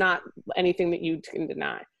 Like, that's not anything that you can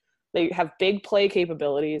deny. They have big play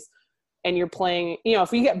capabilities, and you're playing,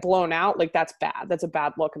 if we get blown out, like, that's bad. That's a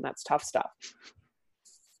bad look, and that's tough stuff.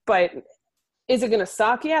 But is it going to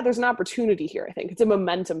suck? Yeah, there's an opportunity here, I think. It's a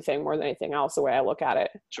momentum thing more than anything else, the way I look at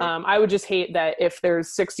it. Sure. I would just hate that if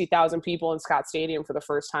there's 60,000 people in Scott Stadium for the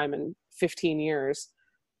first time in 15 years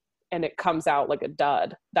and it comes out like a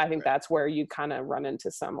dud. I think that's where you kind of run into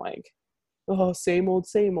some, like, oh, same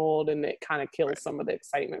old, and it kind of kills some of the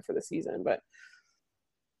excitement for the season. But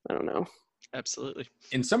I don't know. Absolutely.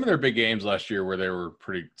 In some of their big games last year where they were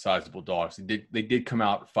pretty sizable dogs, they did come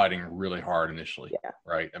out fighting really hard initially. Yeah.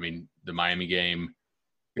 Right? I mean, the Miami game,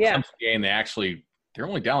 the Yeah. Clemson game, they're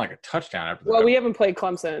only down like a touchdown after Well, we haven't played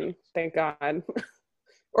Clemson, thank God.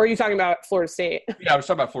 Or are you talking about Florida State? Yeah, I was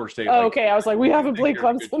talking about Florida State. Oh, okay. I was like, we haven't played there's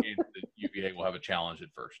a good Clemson. chance that UVA will have a challenge at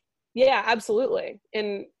first. Yeah, absolutely.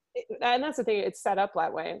 And that's the thing. It's set up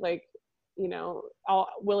that way. Like,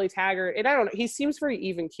 Willie Taggart, and I don't know, he seems very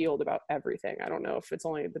even keeled about everything. I don't know if it's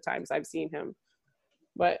only the times I've seen him,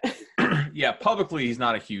 but yeah, publicly he's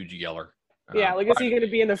not a huge yeller. Yeah, like, is he going to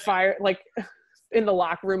be in the fire, like, in the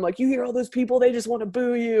locker room, like, you hear all those people, they just want to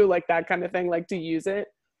boo you, like, that kind of thing, like, to use it?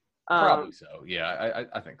 Probably so. Yeah,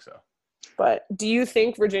 I think so. But do you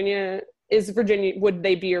think would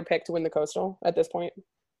they be your pick to win the Coastal at this point?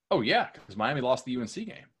 Oh, yeah, because Miami lost the UNC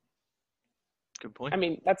game. Good point. I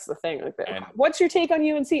mean, that's the thing. Like, what's your take on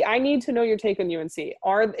UNC? I need to know your take on UNC.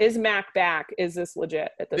 Is Mac back? Is this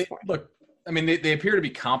legit at this point? Look, I mean, they appear to be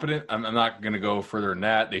competent. I'm not going to go further than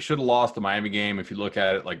that. They should have lost the Miami game. If you look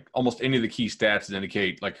at it, like, almost any of the key stats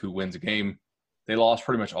indicate, like, who wins a game. They lost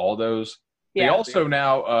pretty much all of those. Yeah. They also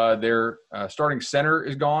now their starting center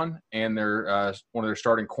is gone, and their one of their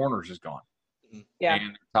starting corners is gone. Yeah. And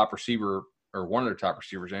their top receiver, or one of their top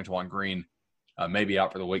receivers, Antoine Green, may be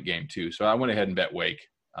out for the Wake game too. So I went ahead and bet Wake.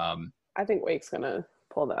 I think Wake's going to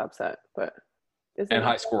pull the upset, but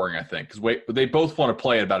high scoring, I think, because they both want to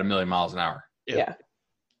play at about 1,000,000 miles an hour. Yeah.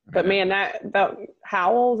 But man, that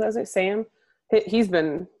Howell, as I Sam,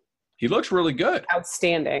 he looks really good.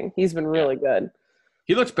 Outstanding. He's been really good.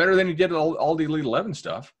 He looks better than he did all the Elite 11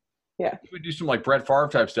 stuff. Yeah. He would do some like Brett Favre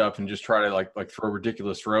type stuff and just try to like throw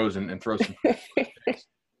ridiculous throws and throw some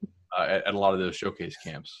at a lot of those showcase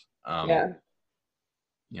camps. Yeah.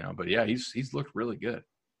 But yeah, he's looked really good.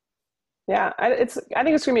 Yeah, I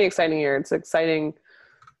think it's gonna be an exciting year. It's exciting.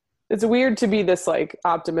 It's weird to be this like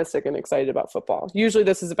optimistic and excited about football. Usually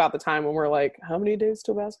this is about the time when we're like, how many days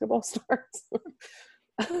till basketball starts?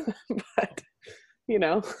 But you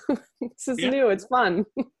know, this is new. It's fun.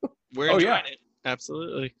 We're enjoying it.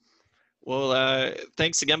 Absolutely. Well,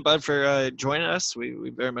 thanks again, Bud, for joining us.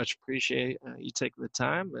 We very much appreciate you taking the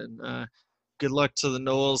time, and good luck to the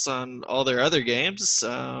Noles on all their other games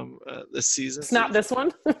this season. It's not this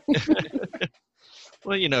one.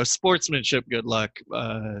 Well, you know, sportsmanship. Good luck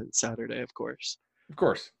Saturday, of course. Of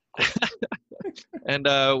course. And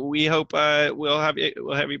we hope we'll have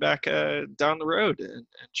you back down the road and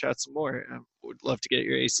chat some more. Would love to get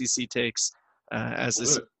your ACC takes as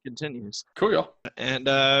this continues. Cool, y'all. And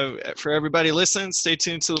for everybody listening, stay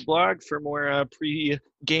tuned to the blog for more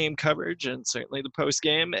pre-game coverage and certainly the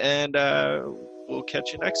post-game. And we'll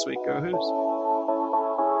catch you next week. Go Hoos.